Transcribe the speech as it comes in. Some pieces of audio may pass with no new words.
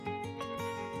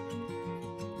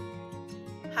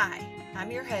Hi,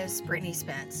 I'm your host, Brittany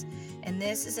Spence, and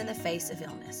this is In the Face of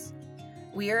Illness.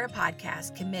 We are a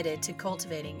podcast committed to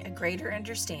cultivating a greater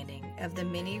understanding of the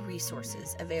many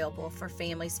resources available for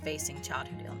families facing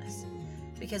childhood illness,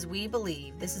 because we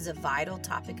believe this is a vital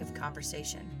topic of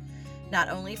conversation, not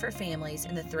only for families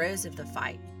in the throes of the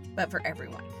fight, but for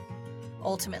everyone.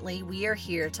 Ultimately, we are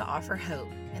here to offer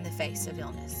hope in the face of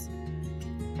illness.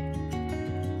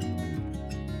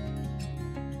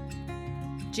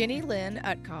 Jennilyn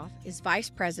Utkove is Vice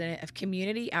President of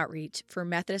Community Outreach for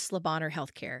Methodist Bonheur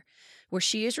Healthcare, where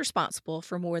she is responsible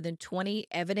for more than 20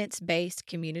 evidence-based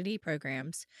community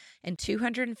programs and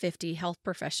 250 health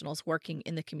professionals working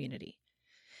in the community.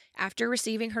 After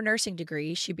receiving her nursing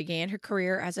degree, she began her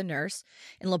career as a nurse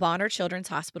in Bonheur Children's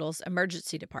Hospital's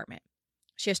emergency department.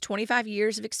 She has 25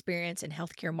 years of experience in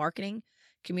healthcare marketing,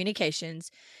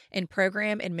 communications, and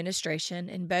program administration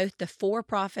in both the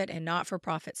for-profit and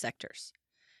not-for-profit sectors.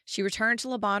 She returned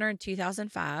to Bonheur in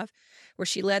 2005, where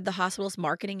she led the hospital's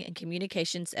marketing and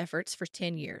communications efforts for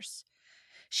 10 years.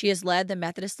 She has led the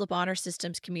Methodist Bonheur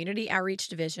System's Community Outreach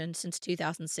Division since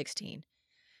 2016.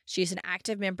 She is an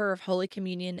active member of Holy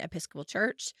Communion Episcopal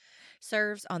Church,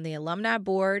 serves on the Alumni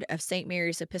Board of St.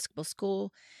 Mary's Episcopal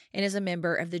School, and is a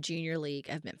member of the Junior League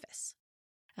of Memphis.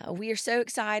 We are so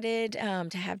excited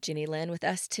to have Jennilyn with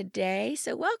us today,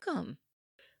 so welcome.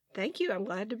 Thank you. I'm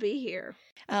glad to be here.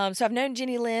 So I've known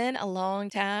Jennilyn a long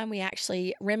time. We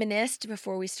actually reminisced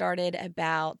before we started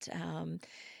about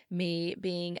me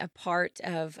being a part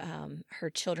of her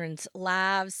children's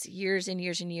lives years and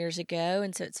years and years ago.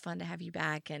 And so it's fun to have you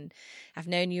back. And I've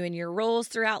known you in your roles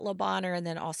throughout Bonheur and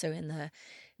then also in the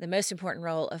most important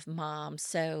role of mom.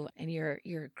 So, and you're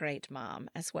a great mom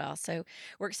as well. So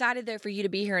we're excited though for you to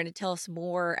be here and to tell us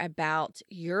more about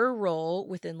your role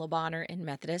within Bonheur and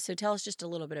Methodist. So tell us just a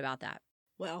little bit about that.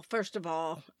 Well, first of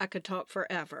all, I could talk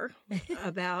forever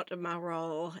about my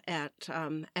role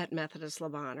at Methodist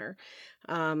Bonheur.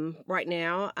 Right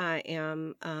now, I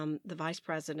am the Vice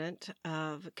President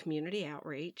of Community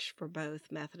Outreach for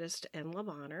both Methodist and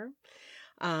Bonheur.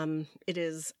 It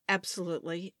is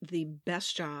absolutely the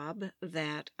best job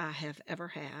that I have ever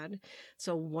had. It's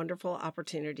a wonderful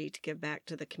opportunity to give back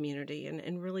to the community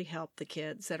and really help the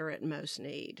kids that are at most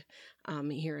need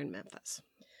here in Memphis.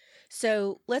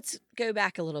 So let's go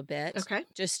back a little bit. Okay.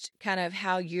 Just kind of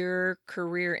how your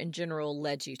career in general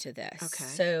led you to this. Okay.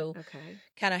 So okay.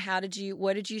 Kind of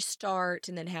what did you start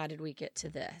and then how did we get to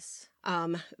this?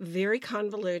 Very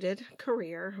convoluted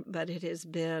career, but it has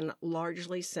been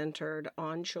largely centered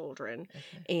on children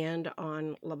and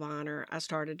on Bonheur. I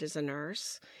started as a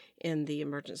nurse in the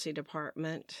emergency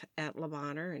department at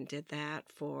Bonheur and did that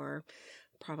for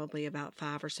probably about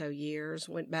 5 or so years,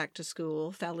 went back to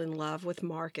school, fell in love with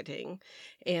marketing,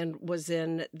 and was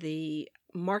in the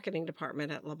marketing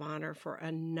department at Bonheur for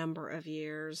a number of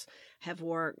years, have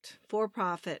worked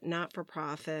for-profit,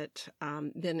 not-for-profit,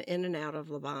 been in and out of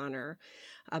Bonheur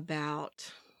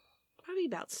probably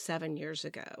about 7 years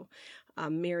ago.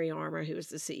 Mary Armour, who was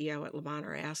the CEO at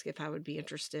Bonheur, asked if I would be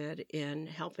interested in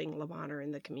helping Bonheur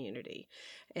in the community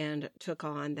and took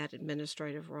on that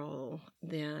administrative role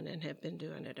then and have been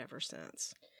doing it ever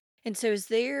since. And so is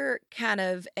there kind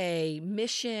of a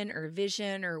mission or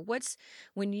vision or when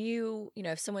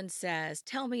if someone says,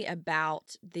 tell me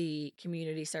about the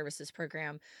community services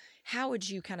program, how would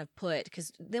you kind of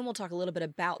because then we'll talk a little bit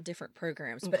about different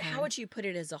programs, but how would you put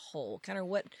it as a whole? Kind of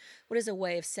what is a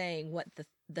way of saying what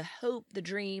the hope, the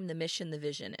dream, the mission, the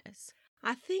vision is?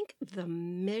 I think the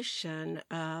mission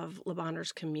of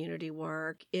Bonheur's community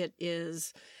work, it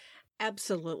is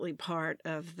absolutely part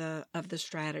of the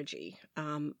strategy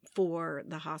for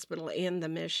the hospital and the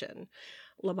mission.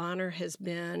 Bonheur has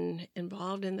been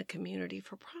involved in the community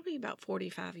for probably about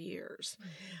 45 years.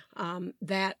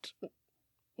 That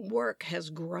work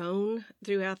has grown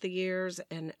throughout the years,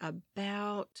 and I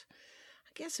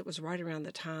guess it was right around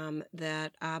the time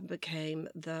that I became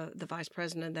the vice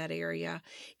president of that area,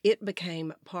 it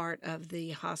became part of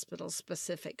the hospital's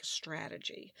specific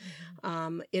strategy.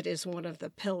 It is one of the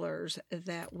pillars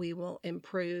that we will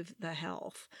improve the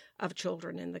health of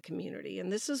children in the community.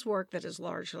 And this is work that is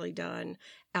largely done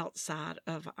outside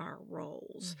of our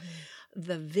roles.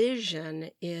 The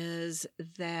vision is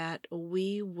that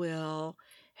we will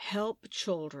help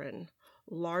children,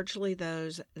 largely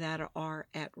those that are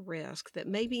at risk, that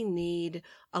maybe need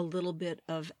a little bit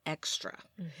of extra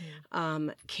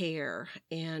care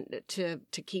and to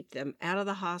keep them out of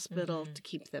the hospital, to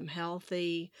keep them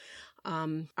healthy.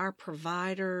 Our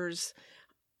providers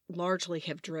largely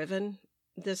have driven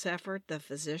this effort, the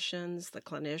physicians, the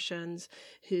clinicians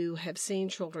who have seen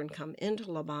children come into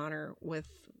Bonheur with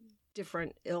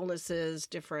different illnesses,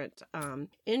 different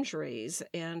injuries.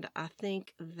 And I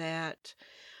think that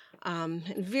I'm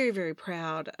very, very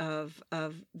proud of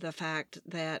the fact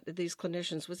that these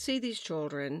clinicians would see these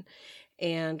children,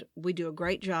 and we do a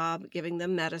great job giving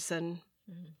them medicine,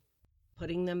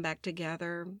 putting them back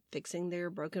together, fixing their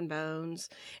broken bones,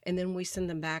 and then we send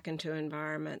them back into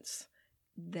environments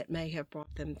that may have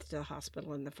brought them to the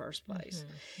hospital in the first place.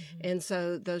 And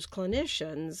so those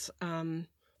clinicians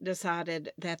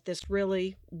decided that this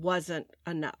really wasn't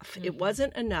enough. It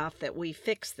wasn't enough that we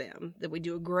fix them, that we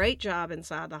do a great job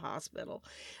inside the hospital,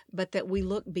 but that we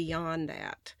look beyond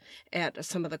that at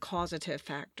some of the causative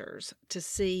factors to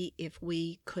see if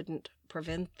we couldn't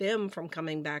prevent them from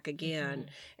coming back again,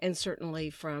 and certainly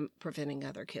from preventing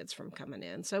other kids from coming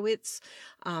in. So it's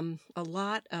a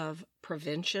lot of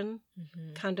prevention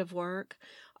kind of work,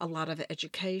 a lot of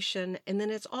education, and then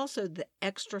it's also the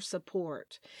extra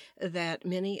support that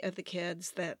many of the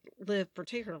kids that live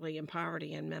particularly in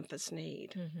poverty in Memphis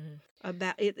need.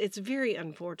 It's very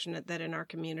unfortunate that in our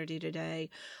community today,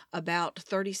 about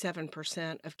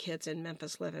 37% of kids in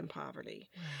Memphis live in poverty.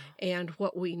 And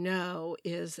what we know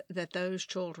is that those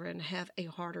children have a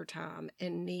harder time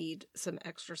and need some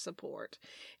extra support.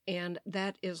 And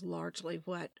that is largely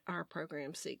what our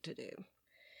programs seek to do.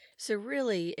 So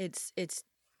really, it's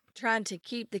trying to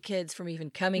keep the kids from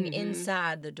even coming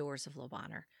inside the doors of Le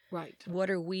Bonheur. Right. What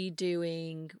are we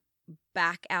doing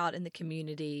back out in the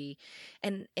community?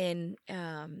 And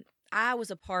I was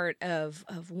a part of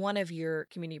one of your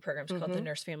community programs called the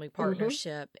Nurse Family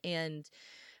Partnership. And,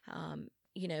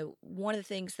 you know, one of the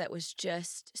things that was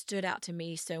just stood out to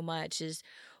me so much is,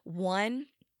 one,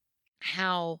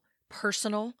 how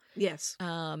personal. Yes.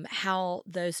 How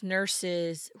those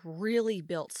nurses really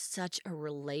built such a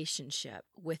relationship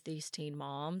with these teen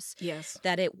moms. Yes.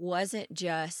 That it wasn't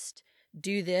just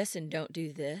do this and don't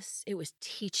do this. It was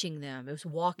teaching them. It was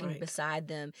walking beside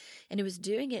them. And it was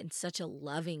doing it in such a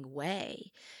loving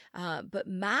way. But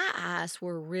my eyes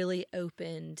were really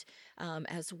opened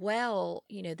as well,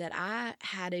 you know, that I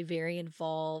had a very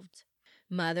involved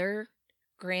mother,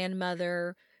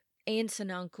 grandmother, aunts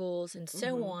and uncles and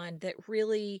so on that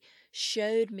really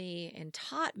showed me and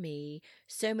taught me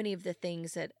so many of the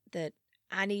things that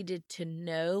I needed to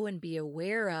know and be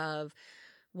aware of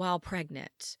while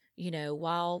pregnant, you know,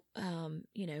 while,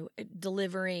 you know,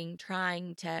 delivering,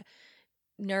 trying to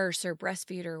nurse or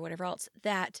breastfeed or whatever else,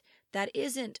 that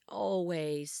isn't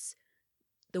always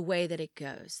the way that it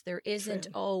goes. There isn't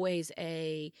always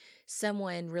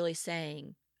someone really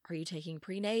saying, are you taking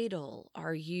prenatal?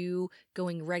 Are you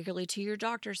going regularly to your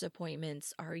doctor's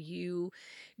appointments? Are you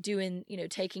doing, you know,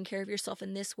 taking care of yourself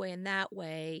in this way and that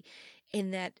way?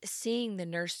 And that seeing the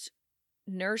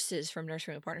nurses from Nurse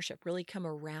Family Partnership really come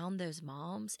around those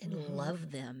moms and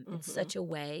love them in such a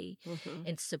way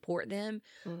and support them.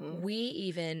 We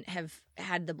even have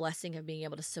had the blessing of being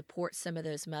able to support some of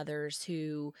those mothers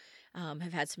who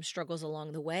have had some struggles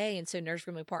along the way. And so Nurse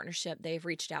Family Partnership, they've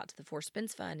reached out to the Four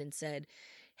Spins Fund and said,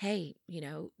 hey, you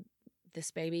know, this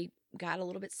baby got a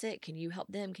little bit sick. Can you help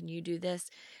them? Can you do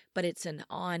this? But it's an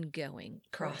ongoing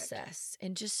process.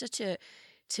 And just such a,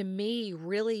 to me,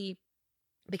 really,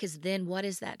 because then what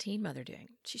is that teen mother doing?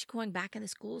 She's going back in the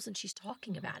schools and she's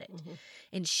talking about it.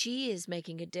 And she is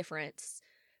making a difference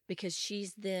because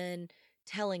she's then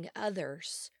telling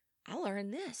others, I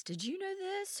learned this. Did you know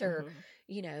this? Or,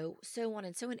 you know, so on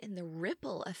and so on. And the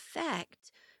ripple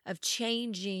effect of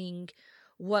changing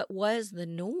what was the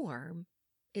norm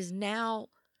is now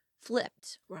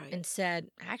flipped and said,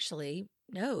 actually,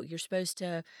 no, you're supposed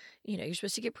to, you know, you're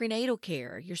supposed to get prenatal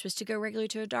care. You're supposed to go regularly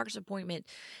to a doctor's appointment.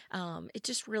 It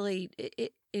just really,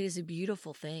 it is a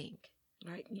beautiful thing.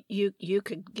 Right. You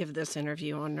could give this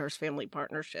interview on Nurse Family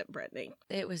Partnership, Brittany.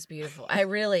 It was beautiful.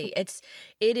 It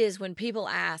is when people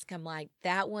ask, I'm like,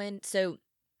 that one. So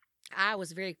I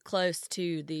was very close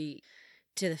to the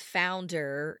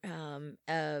founder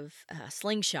of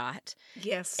Slingshot.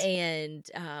 Yes. And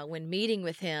when meeting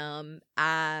with him,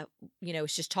 I, you know,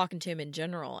 was just talking to him in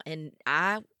general. And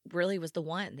I really was the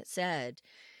one that said,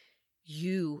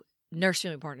 you, Nurse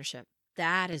Family Partnership,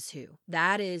 that is who.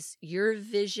 That is your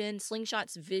vision,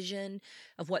 Slingshot's vision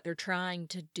of what they're trying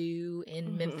to do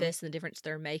in Memphis and the difference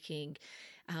they're making.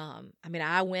 I mean,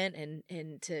 I went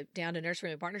down to Nurse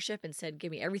Family Partnership and said,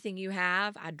 give me everything you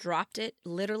have. I dropped it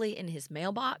literally in his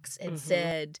mailbox and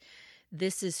said,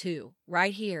 this is who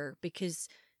right here, because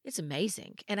It's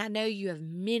amazing. And I know you have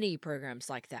many programs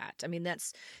like that. I mean,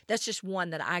 that's just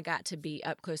one that I got to be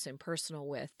up close and personal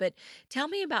with. But tell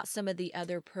me about some of the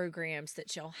other programs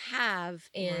that y'all have.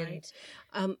 Right.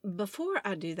 Before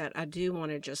I do that, I do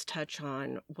want to just touch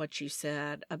on what you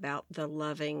said about the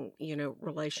loving,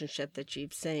 relationship that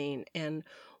you've seen. And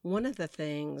one of the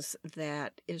things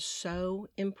that is so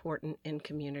important in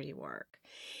community work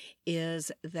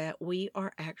is that we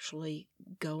are actually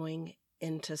going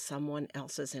into someone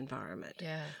else's environment.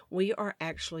 Yeah. We are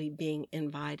actually being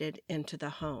invited into the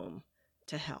home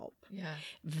to help. Yeah.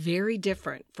 Very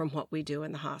different from what we do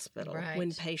in the hospital Right.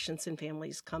 when patients and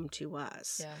families come to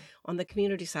us. Yeah. On the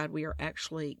community side, we are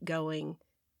actually going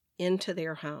into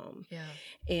their home. Yeah.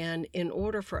 And in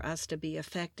order for us to be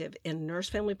effective in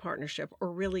nurse-family partnership,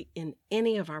 or really in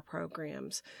any of our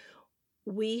programs,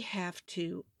 we have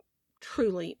to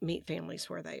truly meet families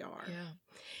where they are.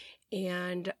 Yeah.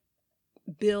 And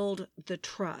build the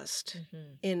trust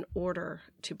Mm-hmm. in order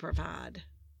to provide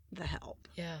the help.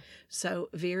 Yeah. So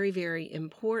very, very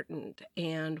important.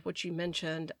 And what you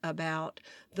mentioned about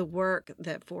the work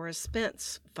that Forrest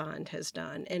Spence Fund has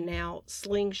done and now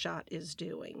Slingshot is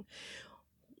doing.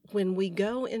 When we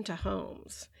go into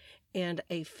homes and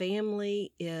a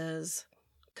family is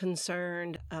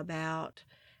concerned about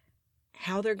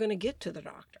how they're going to get to the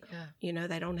doctor. Yeah.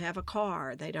 They don't have a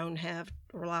car. They don't have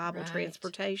reliable Right.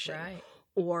 transportation. Right.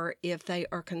 Or if they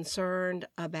are concerned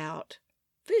about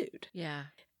food, Yeah.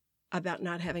 about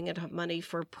not having enough money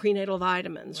for prenatal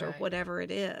vitamins or Right. whatever it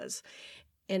is.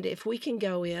 And if we can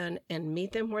go in and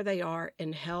meet them where they are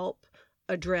and help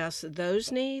address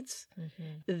those needs, Mm-hmm.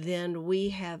 then we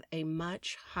have a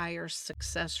much higher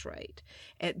success rate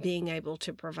at being able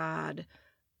to provide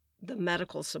the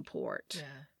medical support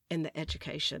Yeah. and the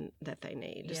education that they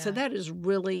need. Yeah. So that is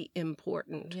really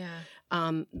important. Yeah.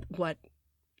 What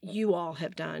you all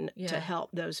have done Yeah. to help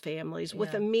those families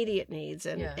with Yeah. immediate needs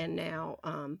and, Yeah. and now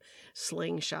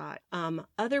Slingshot.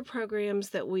 Other programs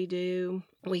that we do,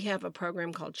 we have a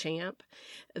program called CHAMP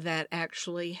that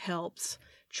actually helps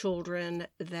children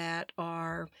that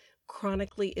are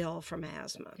chronically ill from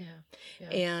asthma. Yeah. Yeah.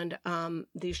 And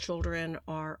these children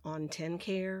are on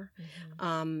TennCare.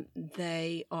 Mm-hmm.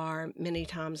 They are many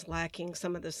times lacking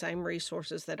some of the same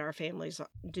resources that our families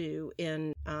do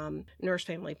in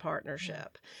nurse-family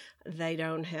partnership. They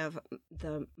don't have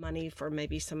the money for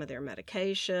maybe some of their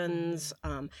medications.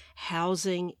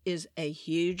 Housing is a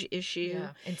huge issue.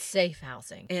 Yeah. And safe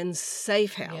housing. And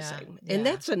safe housing. Yeah. And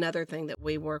that's another thing that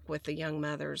we work with the young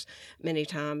mothers. Many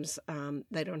times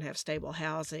they don't have stable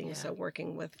housing, Yeah. so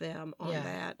working with them on Yeah.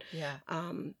 that. Yeah.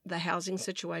 The housing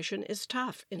situation is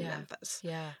tough in Yeah. Memphis.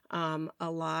 Yeah. A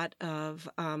lot of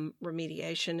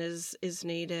remediation is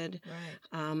needed.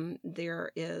 Right.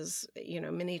 There is,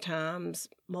 many times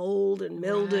mold and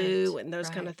mildew Right. and those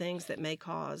kind Right. of things that may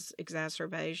cause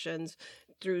exacerbations.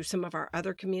 Through some of our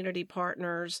other community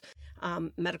partners,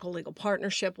 medical legal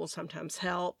partnership will sometimes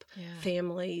help Yeah.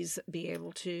 families be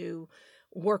able to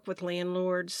work with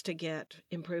landlords to get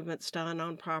improvements done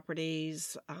on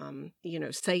properties,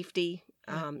 safety,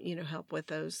 help with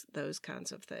those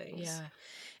kinds of things. Yeah.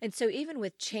 And so even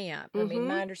with CHAMP, I mean,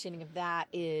 my understanding of that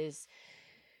is,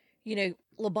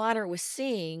 LeBonheur was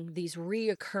seeing these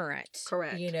reoccurrent,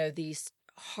 Correct. These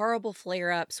horrible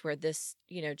flare-ups where this,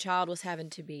 child was having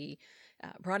to be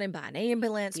brought in by an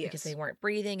ambulance because Yes. they weren't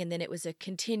breathing. And then it was a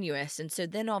continuous. And so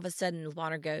then all of a sudden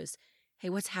LeBonheur goes, hey,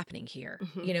 what's happening here?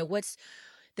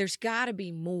 There's got to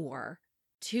be more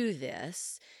to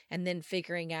this. And then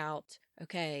figuring out,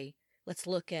 okay, let's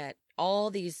look at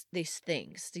all these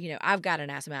things. I've got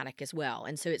an asthmatic as well.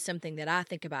 And so it's something that I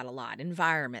think about a lot.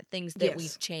 Environment, things that Yes.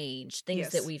 we've changed, things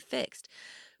Yes. that we've fixed.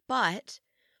 But,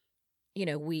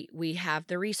 we have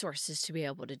the resources to be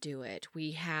able to do it.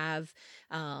 We have,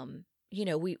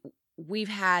 we've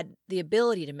had the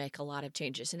ability to make a lot of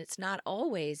changes. And it's not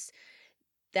always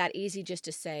that easy just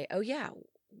to say, oh yeah,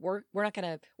 we're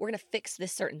going to fix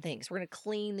this certain things. We're going to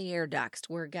clean the air ducts.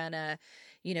 We're going to,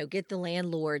 get the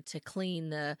landlord to clean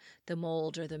the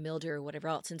mold or the mildew or whatever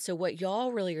else. And so what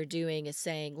y'all really are doing is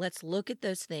saying, let's look at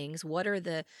those things. What are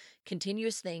the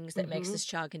continuous things that makes this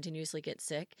child continuously get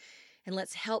sick? And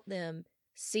let's help them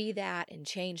see that and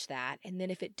change that. And then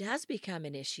if it does become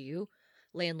an issue,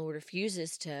 landlord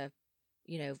refuses to,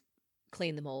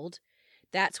 clean the mold,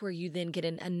 that's where you then get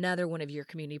another one of your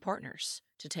community partners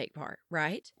to take part,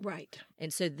 right? Right.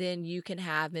 And so then you can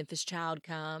have Memphis Child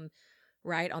come,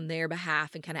 right, on their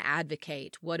behalf and kind of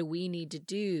advocate, what do we need to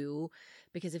do?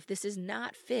 Because if this is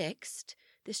not fixed,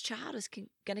 this child is going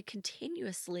to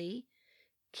continuously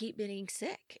keep getting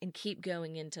sick and keep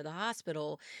going into the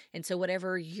hospital. And so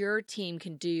whatever your team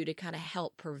can do to kind of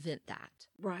help prevent that.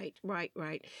 Right.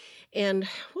 And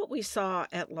what we saw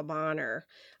at Le Bonheur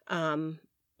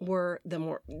were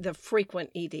the frequent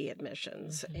ED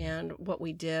admissions. Mm-hmm. And what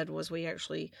we did was we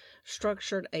actually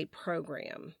structured a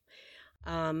program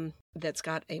that's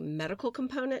got a medical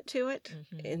component to it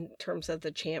in terms of the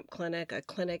CHAMP clinic, a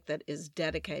clinic that is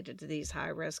dedicated to these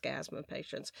high-risk asthma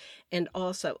patients, and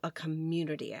also a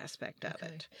community aspect of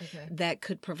it that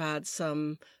could provide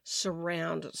some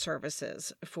surround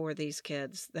services for these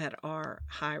kids that are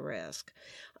high risk.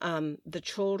 The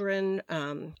children,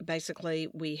 basically,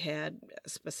 we had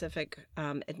specific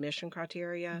admission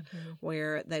criteria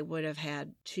where they would have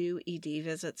had 2 ED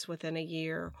visits within a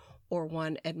year or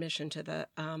 1 admission to the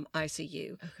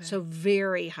ICU. So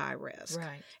very high risk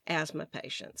asthma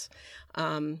patients.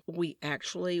 We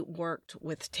actually worked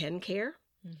with TennCare,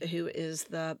 who is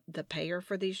the payer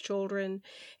for these children,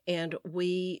 and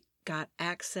we got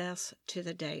access to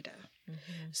the data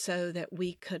so that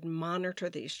we could monitor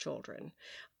these children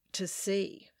to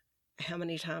see how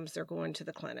many times they're going to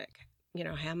the clinic,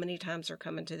 how many times they're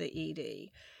coming to the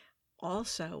ED,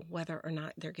 also whether or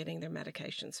not they're getting their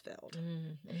medications filled.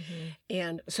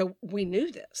 And so we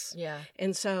knew this.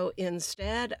 And so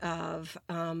instead of,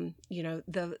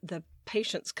 the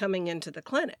patients coming into the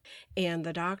clinic and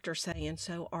the doctor saying,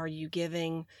 so are you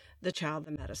giving the child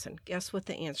the medicine? Guess what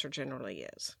the answer generally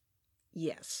is?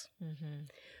 Yes.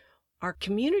 Our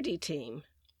community team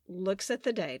looks at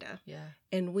the data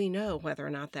and we know whether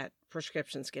or not that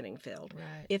prescription's getting filled.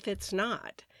 If it's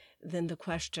not, then the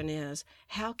question is,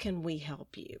 how can we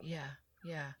help you?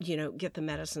 Get the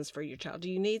medicines for your child. Do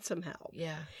you need some help?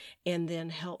 And then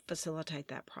help facilitate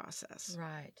that process.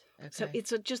 So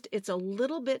it's a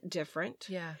little bit different.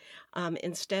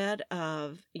 Instead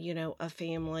of, a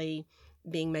family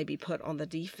being maybe put on the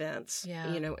defense,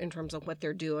 in terms of what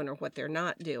they're doing or what they're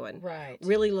not doing.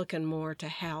 Really looking more to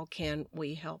how can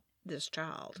we help this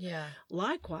child.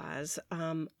 Likewise,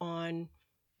 on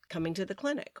coming to the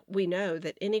clinic. We know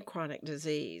that any chronic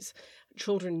disease,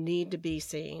 children need to be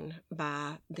seen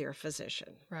by their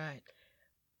physician.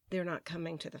 They're not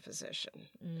coming to the physician.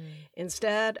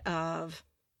 Instead of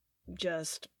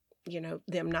just,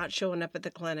 them not showing up at the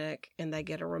clinic and they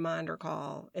get a reminder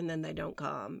call and then they don't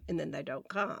come and then they don't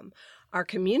come. Our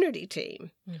community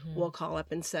team will call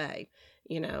up and say,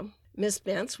 Miss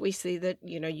Bentz, we see that,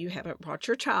 you haven't brought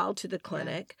your child to the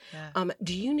clinic.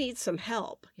 Do you need some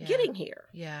help getting here?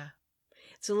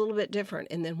 It's a little bit different.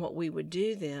 And then what we would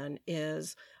do then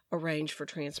is arrange for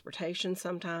transportation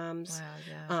sometimes.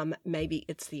 Maybe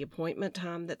it's the appointment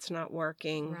time that's not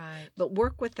working. But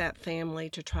work with that family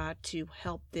to try to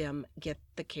help them get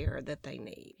the care that they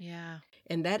need.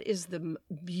 And that is the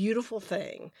beautiful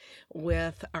thing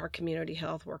with our community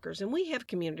health workers. And we have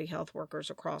community health workers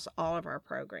across all of our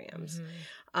programs.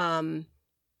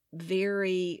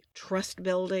 Very trust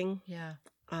building.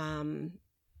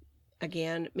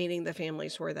 Again, meeting the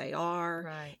families where they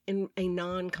are in a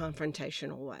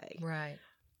non-confrontational way.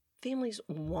 Families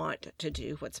want to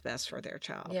do what's best for their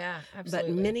child.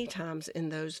 Absolutely. But many times in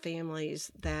those families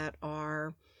that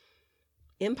are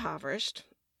impoverished,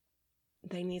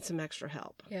 they need some extra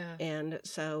help. And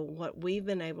so what we've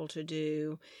been able to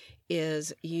do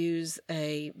is use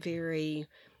a very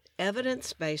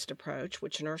evidence-based approach,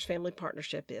 which Nurse Family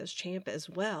Partnership is, CHAMP as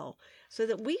well, so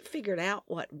that we figured out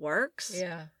what works.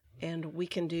 And we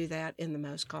can do that in the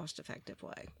most cost-effective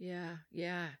way.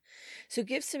 So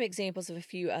give some examples of a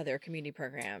few other community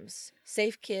programs.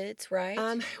 Safe Kids,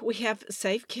 right? We have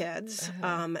Safe Kids.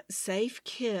 Safe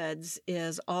Kids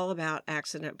is all about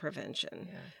accident prevention.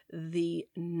 The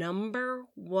number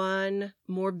one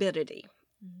morbidity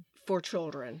for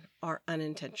children are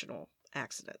unintentional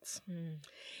accidents.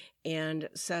 And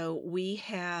so we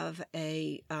have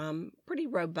a pretty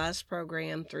robust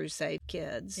program through Safe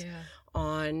Kids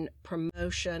on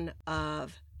promotion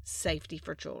of safety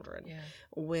for children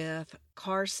with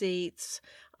car seats.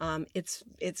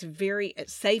 It's very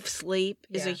safe sleep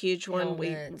is a huge one.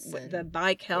 The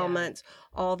bike helmets,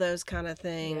 all those kind of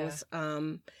things.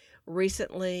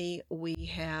 Recently, we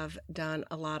have done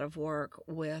a lot of work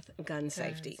with gun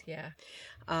safety.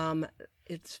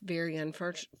 It's very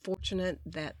unfortunate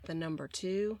that the number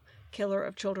 2 killer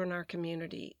of children in our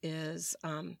community is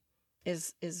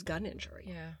gun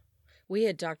injury. We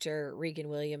had Dr. Regan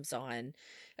Williams on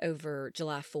over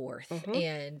July 4th,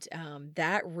 and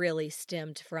that really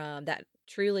stemmed from that.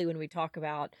 Truly, when we talk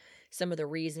about some of the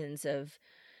reasons of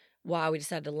why we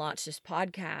decided to launch this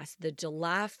podcast. The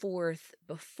July 4th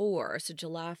before, so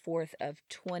July 4th of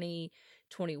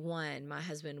 2021, my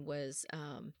husband was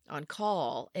on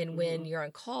call. And when you're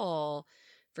on call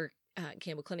for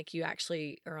Campbell Clinic, you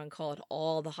actually are on call at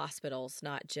all the hospitals,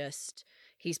 not just,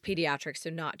 he's pediatric, so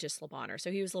not just Le Bonheur.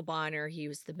 So he was Le Bonheur, he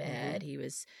was the Med, he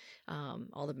was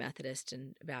all the Methodist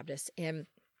and Baptist. And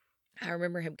I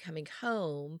remember him coming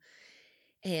home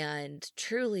and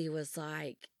truly was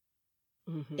like,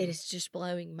 it is just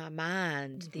blowing my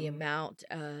mind, the amount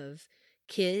of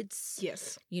kids,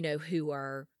 Yes, you know, who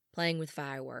are playing with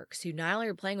fireworks, who not only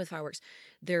are playing with fireworks,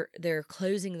 they're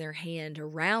closing their hand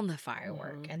around the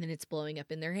firework and then it's blowing up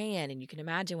in their hand, and you can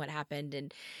imagine what happened.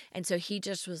 And so he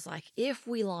just was like, if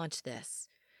we launch this,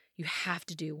 you have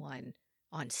to do one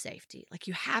on safety. Like,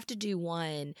 you have to do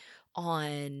one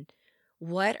on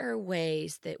what are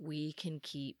ways that we can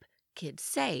keep kids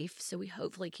safe, so we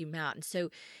hopefully keep them out. And so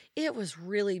it was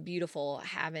really beautiful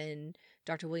having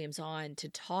Dr. Williams on to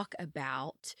talk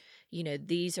about, you know,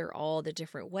 these are all the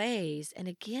different ways. And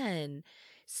again,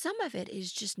 some of it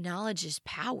is just knowledge is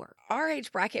power. Our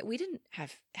age bracket, we didn't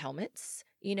have helmets,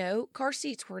 you know, car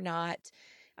seats were not,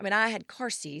 I mean, I had car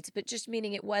seats, but just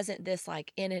meaning it wasn't this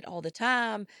like in it all the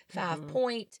time,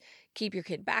 5-point, keep your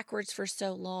kid backwards for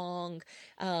so long.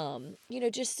 You know,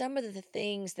 just some of the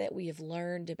things that we have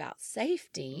learned about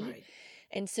safety. right.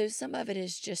 And so some of it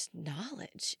is just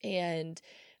knowledge. And,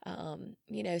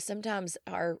 you know, sometimes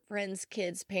our friends'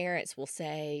 kids' parents will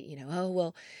say, you know, oh,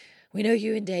 well, we know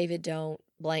you and David don't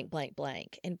blank, blank,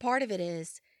 blank. And part of it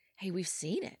is, hey, we've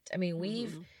seen it. I mean,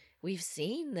 we've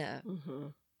seen the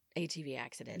ATV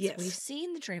accidents. Yes. We've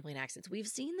seen the trampoline accidents. We've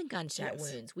seen the gunshot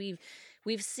wounds.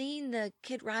 We've seen the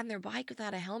kid riding their bike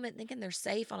without a helmet thinking they're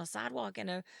safe on a sidewalk and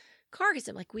a car gets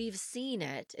them. Like, we've seen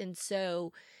it. And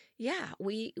so, yeah,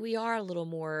 we are a little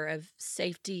more of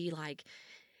safety, like,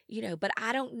 you know, but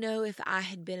I don't know if I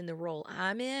had been in the role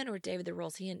I'm in or David the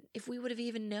role's he in, if we would have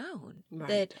even known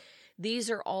that these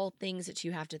are all things that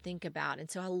you have to think about. And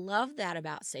so I love that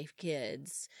about Safe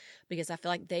Kids, because I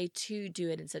feel like they too do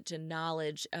it in such a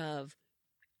knowledge of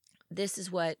this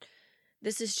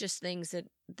is just things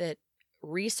that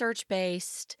research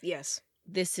based. Yes.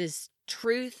 This is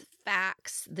truth,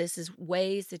 facts. This is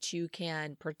ways that you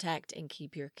can protect and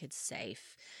keep your kids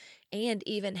safe. And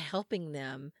even helping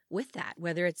them with that,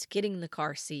 whether it's getting the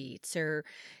car seats or,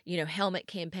 you know, helmet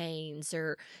campaigns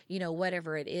or, you know,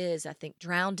 whatever it is. I think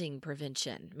drowning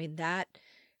prevention. I mean, that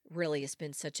really has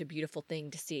been such a beautiful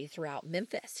thing to see throughout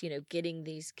Memphis, you know, getting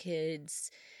these kids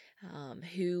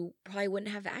who probably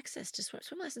wouldn't have access to swim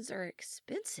lessons are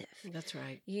expensive. That's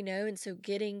right. You know, and so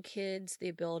getting kids the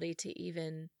ability to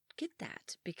even get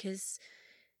that, because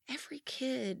every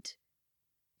kid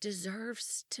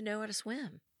deserves to know how to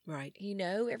swim. Right. You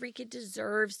know, every kid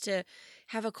deserves to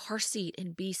have a car seat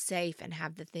and be safe and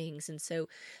have the things. And so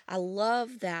I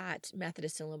love that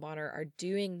Methodist and Le Bonheur are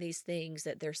doing these things,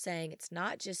 that they're saying it's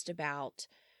not just about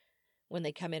when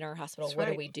they come in our hospital, That's what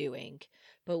right. are we doing?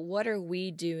 But what are we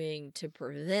doing to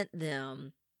prevent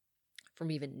them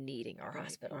from even needing our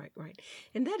hospital? Right.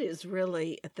 And that is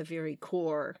really at the very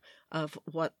core of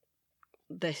what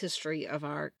the history of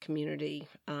our community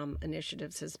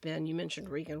initiatives has been. You mentioned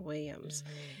Regan Williams,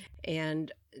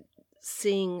 and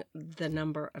seeing the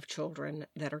number of children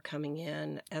that are coming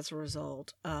in as a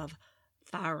result of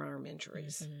firearm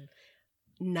injuries.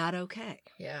 Not okay.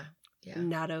 Yeah.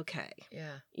 Not okay.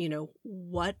 Yeah. You know,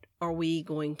 what are we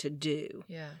going to do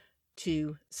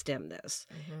to stem this?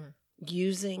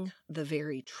 Using the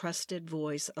very trusted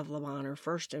voice of Le Bonheur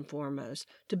first and foremost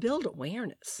to build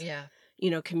awareness. Yeah. You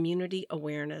know, community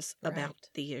awareness about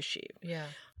the issue. Yeah.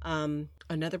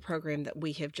 Another program that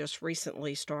we have just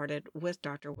recently started with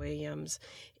Dr. Williams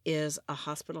is a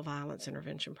hospital violence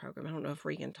intervention program. I don't know if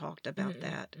Regan talked about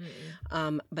that,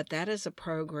 but that is a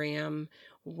program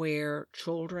where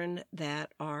children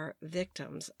that are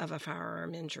victims of a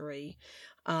firearm injury,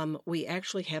 we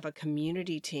actually have a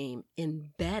community team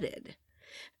embedded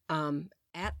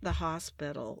at the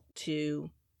hospital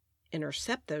to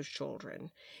intercept those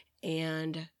children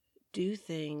and do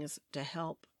things to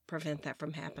help prevent that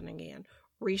from happening again.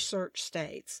 Research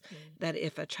states that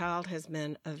if a child has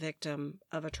been a victim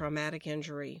of a traumatic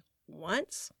injury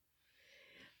once,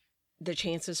 the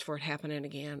chances for it happening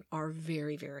again are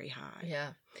very, very high.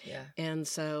 Yeah. And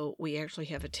so we actually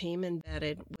have a team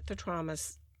embedded with the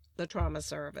trauma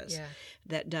service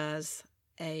that does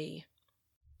a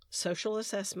social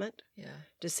assessment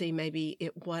to see maybe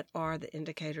what are the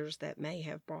indicators that may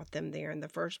have brought them there in the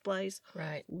first place.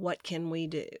 Right. What can we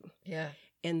do? Yeah.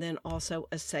 And then also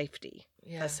a safety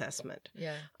assessment.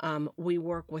 Yeah. We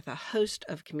work with a host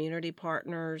of community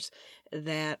partners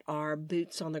that are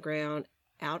boots on the ground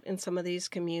out in some of these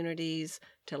communities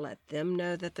to let them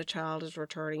know that the child is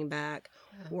returning back,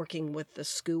 working with the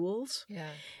schools. Yeah.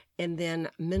 And then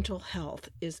mental health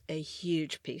is a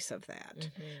huge piece of that.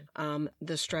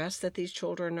 The stress that these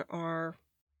children are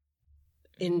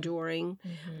enduring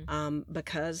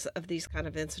because of these kind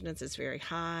of incidents is very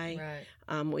high.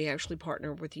 Right. We actually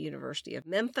partner with the University of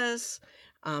Memphis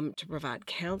to provide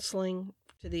counseling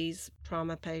to these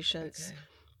trauma patients,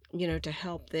 to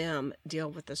help them deal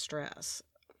with the stress.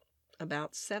 I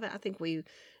think we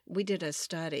did a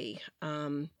study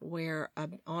where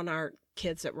on our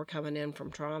kids that were coming in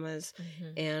from traumas,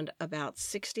 and about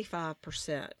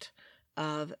 65%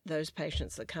 of those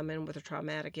patients that come in with a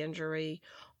traumatic injury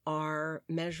are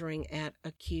measuring at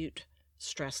acute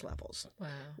stress levels,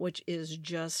 which is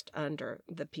just under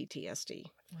the PTSD.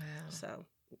 Wow. So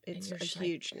it's a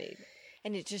huge need.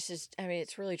 And it just is, I mean,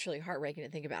 it's really, truly heartbreaking to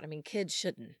think about. I mean, kids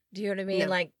shouldn't. Do you know what I mean? No.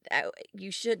 Like,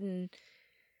 you shouldn't.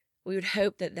 We would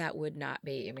hope that would not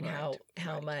be. I mean,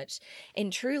 how much.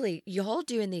 And truly, y'all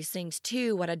doing these things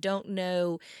too, what I don't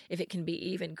know if it can be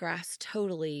even grasped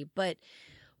totally, but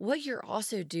what you're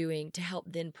also doing to help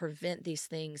then prevent these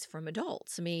things from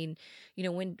adults. I mean,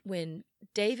 when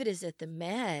David is at the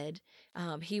med,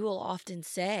 he will often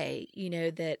say,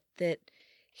 that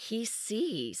he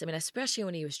sees, I mean, especially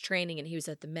when he was training and he was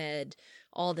at the med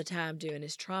all the time doing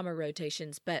his trauma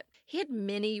rotations, but he had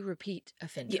many repeat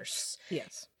offenders.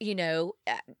 Yes.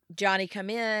 Johnny come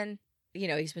in,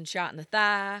 he's been shot in the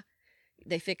thigh.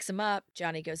 They fix him up.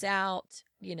 Johnny goes out,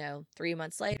 3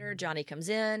 months later, Johnny comes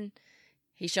in.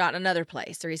 He's shot in another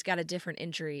place, or he's got a different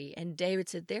injury. And David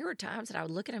said there were times that I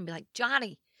would look at him and be like,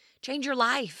 Johnny, change your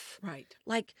life. Right.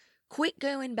 Like, quit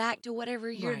going back to whatever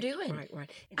you're doing.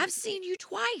 Right. I've seen you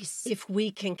twice. If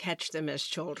we can catch them as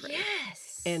children.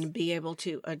 Yes. And be able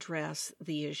to address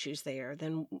the issues there,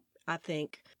 then I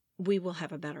think we will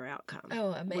have a better outcome.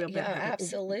 Oh, amazing.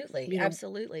 Absolutely.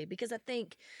 Absolutely. Because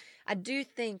I do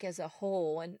think as a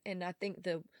whole, and I think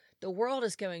the world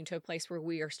is going to a place where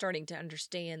we are starting to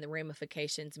understand the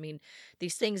ramifications. I mean,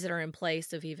 these things that are in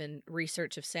place of even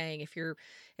research of saying if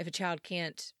a child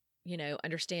can't,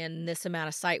 understand this amount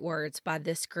of sight words by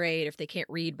this grade, if they can't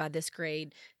read by this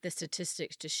grade, the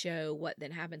statistics to show what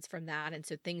then happens from that. And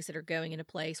so things that are going into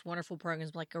place, wonderful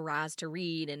programs like Arise to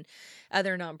Read and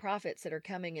other nonprofits that are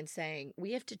coming and saying,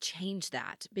 we have to change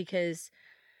that because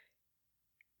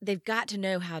they've got to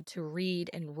know how to read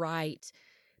and write,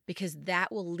 because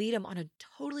that will lead them on a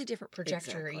totally different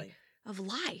trajectory of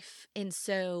life. And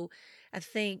so I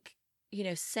think,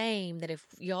 same that if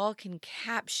y'all can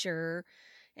capture,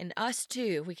 and us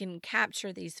too, we can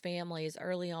capture these families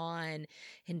early on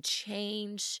and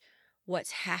change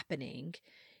what's happening,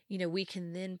 we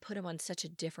can then put them on such a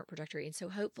different trajectory. And so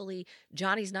hopefully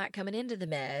Johnny's not coming into the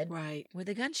med with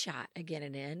a gunshot again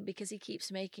and in, because he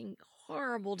keeps making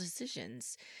horrible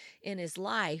decisions in his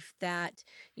life that,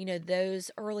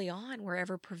 those early on were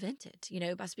ever prevented,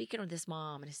 by speaking with his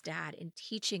mom and his dad and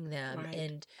teaching them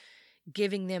and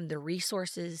giving them the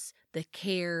resources, the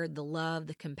care, the love,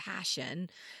 the compassion,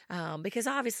 because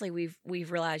obviously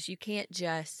we've realized you can't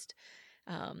just,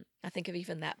 I think of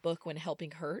even that book, When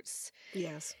Helping Hurts.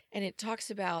 Yes. And it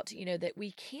talks about, that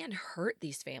we can hurt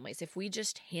these families if we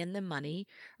just hand them money,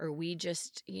 or we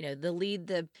just, you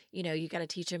got to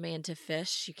teach a man to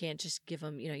fish. You can't just give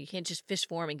them, you can't just fish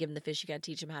for him and give them the fish. You got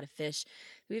to teach them how to fish.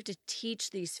 We have to teach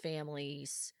these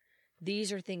families,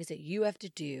 these are things that you have to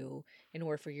do in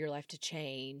order for your life to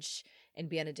change and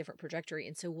be on a different trajectory.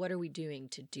 And so what are we doing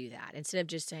to do that? Instead of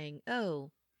just saying,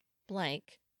 oh,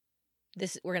 blank,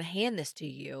 we're going to hand this to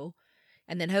you,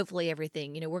 and then hopefully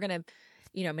everything, we're going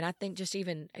to, I think just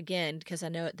even, again, because I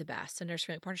know it the best, the Nurse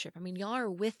Family Partnership, y'all are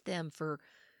with them for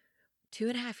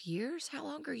 2.5 years? How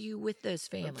long are you with those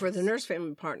families? For the Nurse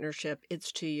Family Partnership,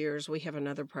 it's 2 years. We have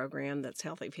another program that's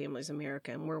Healthy Families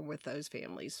America, and we're with those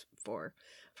families for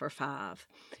 5.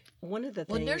 One of the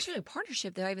things... Well, Nurse Family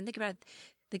Partnership, though, I even think about it,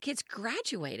 the kids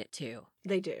graduate it too.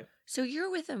 They do. So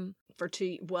you're with them for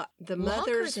 2. Well, the longer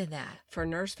mothers than that. For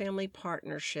Nurse Family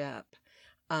Partnership,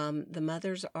 the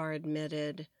mothers are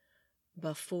admitted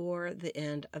before the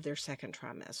end of their second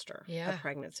trimester of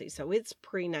pregnancy. So it's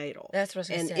prenatal. That's what I was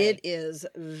going to say. And it is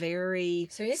very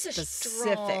specific. A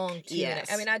strong yes.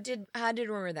 I did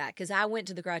remember that, because I went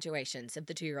to the graduations of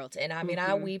the 2-year-olds, and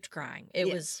I wept crying.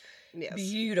 It was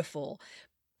beautiful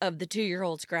of the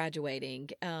 2-year-olds graduating.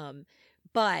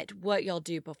 But what y'all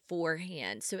do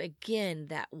beforehand. So again,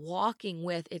 that walking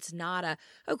with, it's not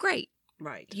oh, great.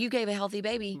 Right. You gave a healthy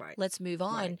baby. Right. Let's move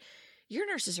on. Right. your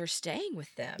nurses are staying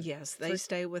with them. Yes, they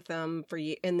stay with them for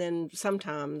years, and then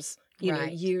sometimes,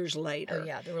 years later. Oh,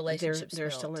 yeah, the relationship's they're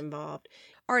built. still involved.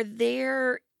 Are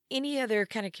there any other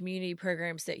kind of community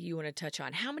programs that you want to touch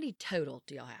on? How many total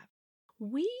do y'all have?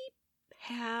 We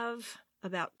have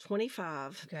about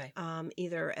 25, Okay.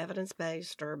 either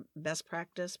evidence-based or best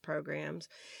practice programs,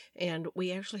 and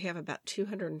we actually have about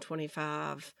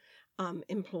 225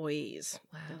 employees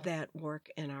that work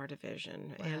in our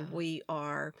division. Wow. And we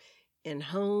are in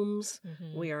homes,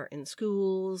 we are in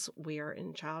schools, we are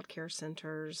in child care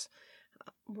centers,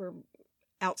 we're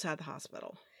outside the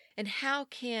hospital. And how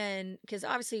can, because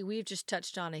obviously we've just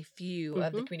touched on a few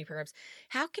of the community programs,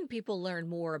 how can people learn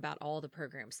more about all the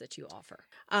programs that you offer?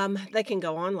 They can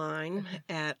go online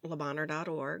at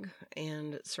lebonheur.org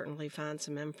and certainly find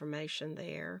some information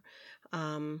there.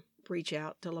 Reach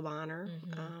out to Le Bonheur.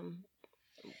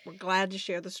 We're glad to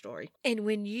share the story. And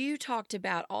when you talked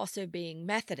about also being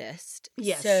Methodist,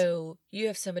 yes, so you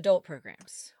have some adult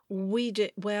programs. We do.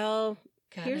 Well,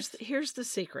 kind here's the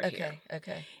secret here.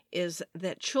 Okay. Is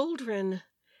that children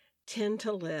tend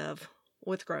to live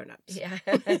with grown-ups. Yeah.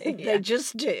 They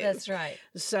just do. That's right.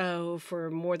 So for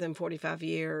more than 45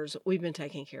 years, we've been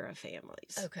taking care of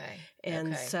families. Okay.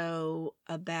 And so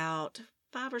about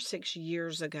 5 or 6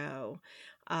 years ago,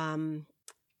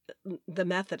 the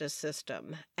Methodist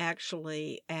system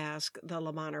actually asked the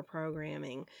Le Bonheur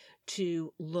programming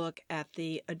to look at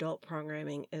the adult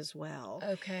programming as well.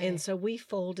 Okay. And so we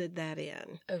folded that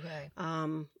in. Okay.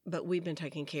 But we've been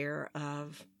taking care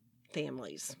of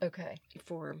families. Okay.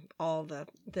 For all the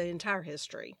entire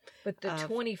history. But the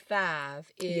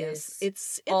 25 is yes,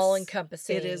 it's all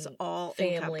encompassing. It is all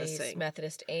families, encompassing.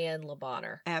 Methodist and Le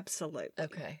Bonheur. Absolutely.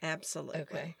 Okay. Absolutely.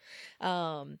 Okay.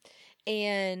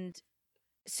 And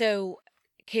so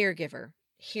caregiver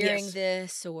hearing Yes.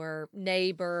 this, or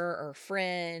neighbor or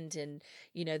friend, and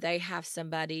they have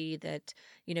somebody that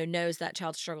knows that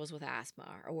child struggles with asthma,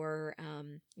 or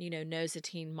knows a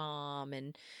teen mom,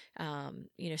 and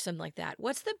something like that.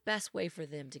 What's the best way for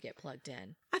them to get plugged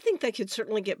in? I think they could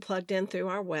certainly get plugged in through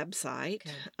our website.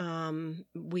 Okay.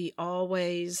 We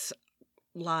always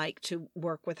like to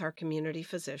work with our community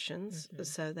physicians,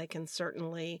 so they can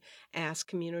certainly ask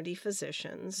community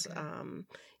physicians,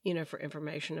 for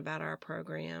information about our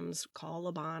programs. Call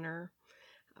Le Bonheur,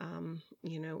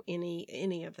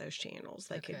 any of those channels,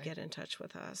 they could get in touch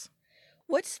with us.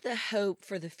 What's the hope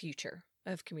for the future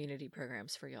of community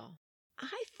programs for y'all?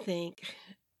 I think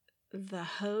the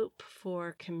hope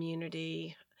for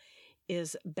community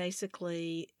is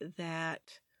basically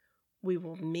that we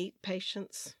will meet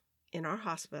patients in our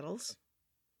hospitals,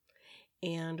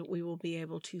 and we will be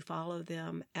able to follow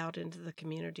them out into the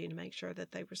community to make sure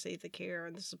that they receive the care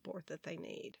and the support that they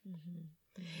need.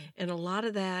 And a lot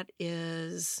of that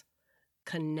is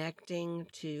connecting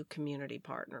to community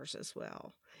partners as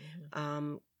well.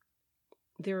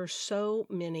 There are so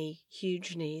many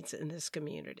huge needs in this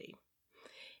community,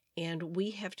 and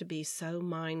we have to be so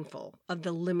mindful of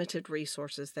the limited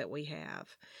resources that we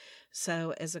have.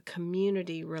 So as a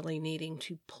community, really needing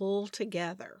to pull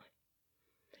together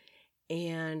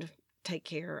and take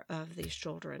care of these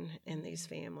children and these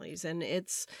families. And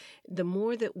it's the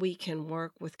more that we can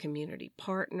work with community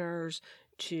partners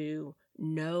to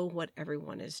know what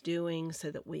everyone is doing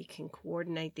so that we can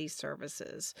coordinate these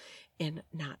services and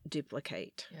not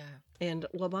duplicate. Yeah. And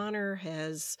Le Bonheur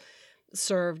has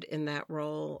served in that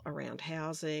role around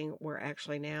housing. We're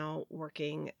actually now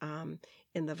working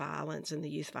in the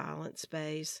youth violence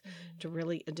space to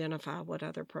really identify what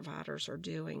other providers are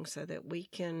doing so that we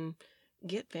can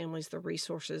get families the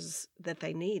resources that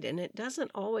they need. And it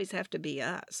doesn't always have to be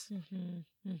us.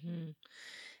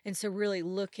 And so really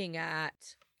looking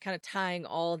at kind of tying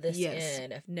all this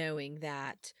in, of knowing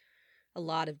that a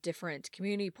lot of different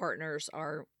community partners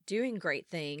are doing great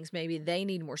things. Maybe they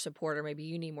need more support, or maybe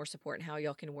you need more support, and how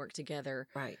y'all can work together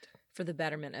for the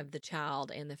betterment of the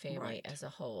child and the family as a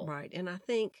whole. Right. And I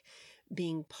think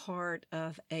being part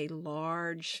of a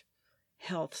large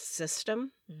health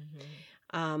system,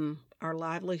 our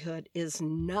livelihood is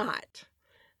not,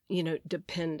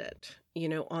 dependent,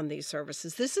 on these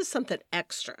services. This is something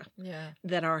extra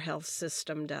that our health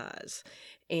system does.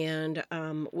 And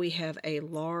we have a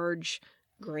large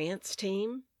grants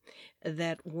team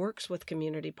that works with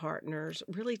community partners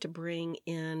really to bring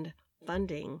in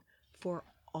funding for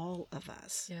all of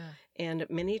us. And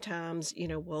many times,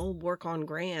 we'll work on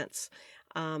grants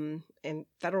and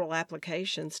federal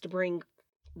applications to bring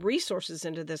resources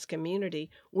into this community.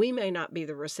 We may not be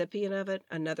the recipient of it,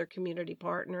 another community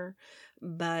partner,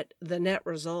 but the net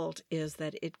result is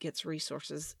that it gets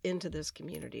resources into this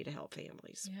community to help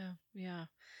families. Yeah.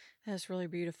 That's really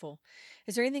beautiful.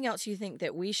 Is there anything else you think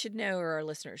that we should know or our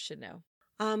listeners should know?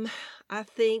 Um, I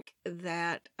think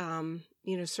that,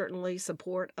 certainly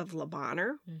support of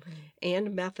Bonheur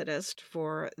and Methodist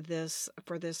for this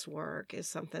work is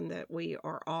something that we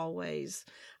are always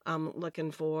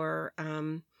looking for.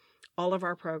 All of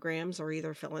our programs are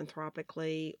either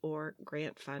philanthropically or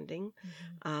grant funding.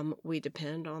 We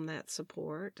depend on that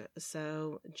support.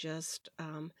 So just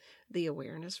the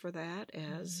awareness for that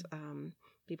as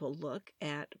people look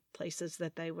at places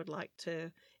that they would like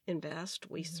to invest,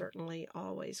 we certainly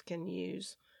always can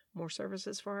use more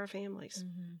services for our families.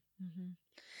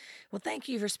 Well, thank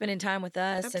you for spending time with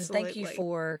us. And thank you Absolutely.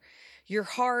 for your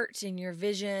heart and your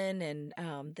vision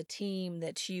and the team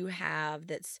that you have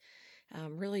that's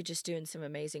really just doing some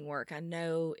amazing work. I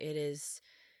know it is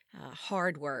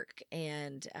hard work.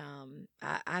 And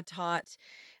I taught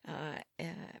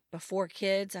before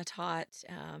kids, I taught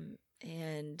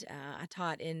I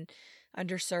taught in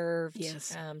underserved,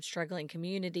 Yes. struggling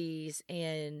communities.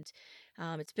 And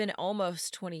it's been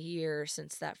almost 20 years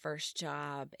since that first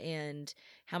job, and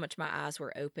how much my eyes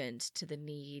were opened to the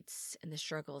needs and the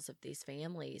struggles of these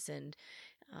families, and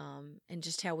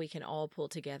just how we can all pull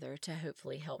together to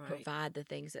hopefully help Right. provide the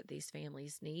things that these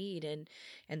families need and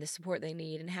the support they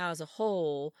need, and how as a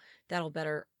whole that'll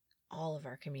better all of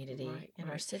our community and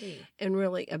our city. And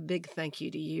really a big thank you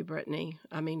to you, Brittany.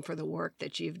 I mean, for the work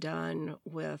that you've done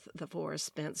with the Forrest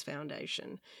Spence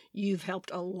Foundation. You've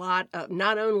helped a lot of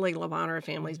not only Bonheur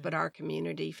families, but our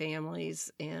community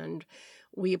families. And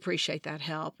we appreciate that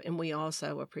help. And we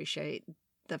also appreciate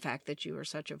the fact that you are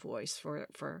such a voice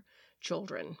for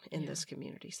children in this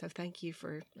community. So thank you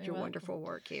for your wonderful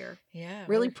work here. Yeah.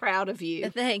 Really proud of you.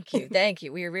 Thank you. Thank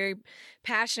you. We are very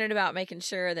passionate about making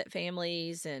sure that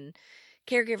families and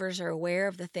caregivers are aware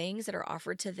of the things that are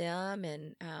offered to them.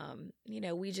 And,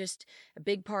 a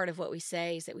big part of what we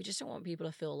say is that we just don't want people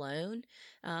to feel alone.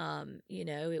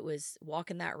 It was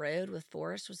walking that road with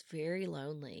Forrest was very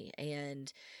lonely,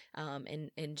 and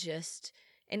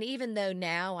even though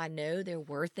now I know there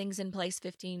were things in place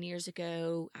 15 years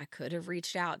ago, I could have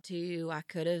reached out to, I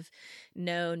could have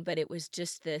known, but it was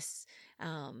just this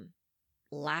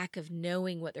lack of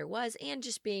knowing what there was, and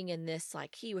just being in this,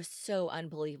 like, he was so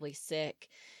unbelievably sick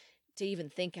to even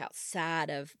think outside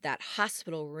of that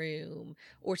hospital room,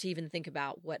 or to even think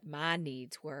about what my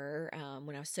needs were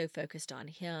when I was so focused on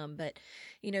him. But,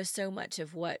 so much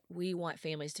of what we want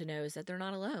families to know is that they're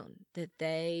not alone, that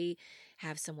they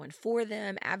have someone for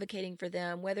them, advocating for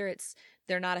them, whether it's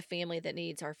they're not a family that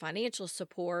needs our financial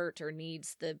support or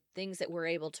needs the things that we're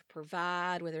able to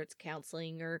provide, whether it's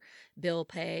counseling or bill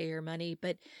pay or money.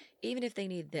 But even if they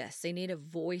need this, they need a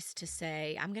voice to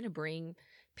say, I'm going to bring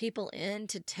people in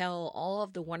to tell all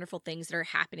of the wonderful things that are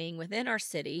happening within our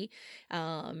city,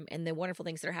 and the wonderful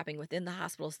things that are happening within the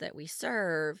hospitals that we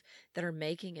serve that are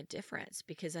making a difference.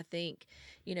 Because I think,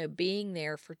 being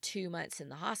there for 2 months in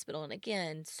the hospital, and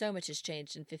again, so much has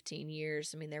changed in 15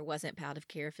 years. I mean, there wasn't palliative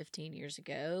care 15 years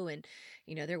ago, and,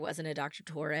 there wasn't a Dr.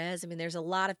 Torres. I mean, there's a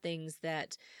lot of things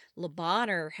that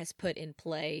Bonheur has put in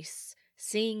place,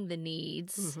 seeing the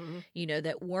needs,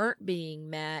 that weren't being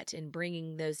met, and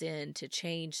bringing those in to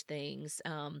change things.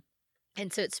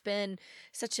 And so it's been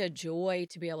such a joy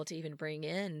to be able to even bring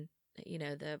in,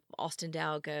 the Austin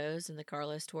Dalgos and the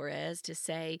Carlos Torres to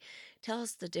say, tell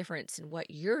us the difference in what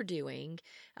you're doing,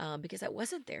 because that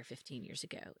wasn't there 15 years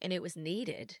ago, and it was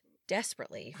needed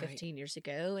desperately 15 years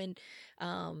ago. And,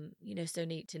 so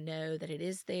neat to know that it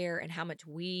is there, and how much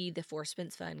we, the Forrest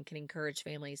Spence Fund, can encourage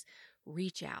families,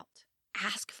 reach out.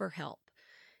 Ask for help.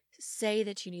 Say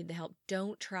that you need the help.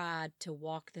 Don't try to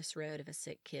walk this road of a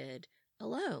sick kid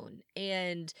alone.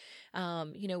 And,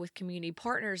 with community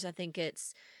partners, I think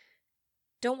it's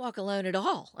don't walk alone at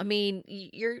all. I mean,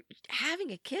 you're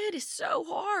having a kid is so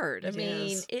hard. I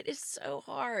mean, it is so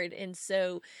hard. And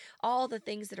so all the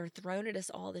things that are thrown at us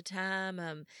all the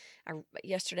time.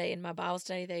 Yesterday in my Bible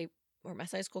study, or my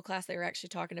Sunday school class, they were actually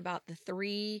talking about the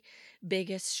 3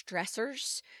 biggest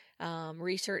stressors,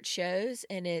 research shows,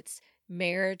 and it's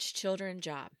marriage, children,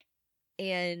 job.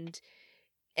 And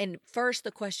first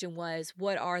the question was,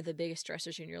 what are the biggest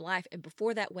stressors in your life? And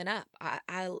before that went up,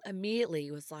 I immediately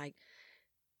was like,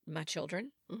 my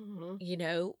children.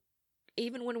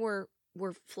 Even when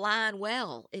we're flying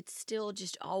well, it's still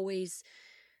just always,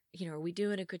 are we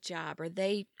doing a good job? Are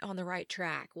they on the right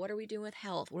track? What are we doing with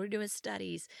health? What are we doing with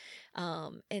studies?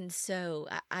 And so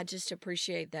I just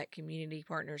appreciate that Community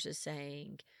Partners is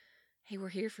saying, hey, we're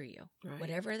here for you. Right.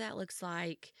 Whatever that looks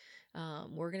like,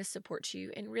 we're going to support you.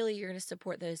 And really, you're going to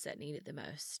support those that need it the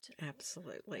most.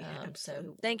 Absolutely.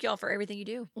 So thank you all for everything you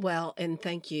do. Well, and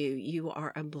thank you. You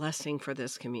are a blessing for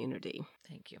this community.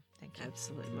 Thank you. Thank you.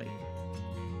 Absolutely.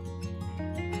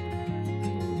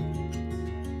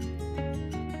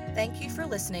 Thank you for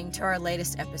listening to our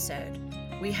latest episode.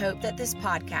 We hope that this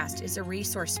podcast is a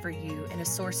resource for you and a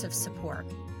source of support.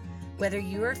 Whether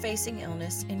you are facing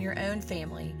illness in your own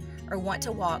family or want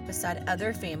to walk beside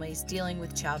other families dealing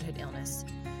with childhood illness,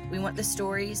 we want the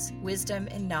stories, wisdom,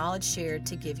 and knowledge shared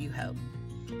to give you hope.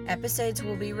 Episodes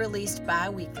will be released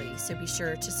bi-weekly, so be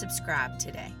sure to subscribe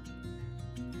today.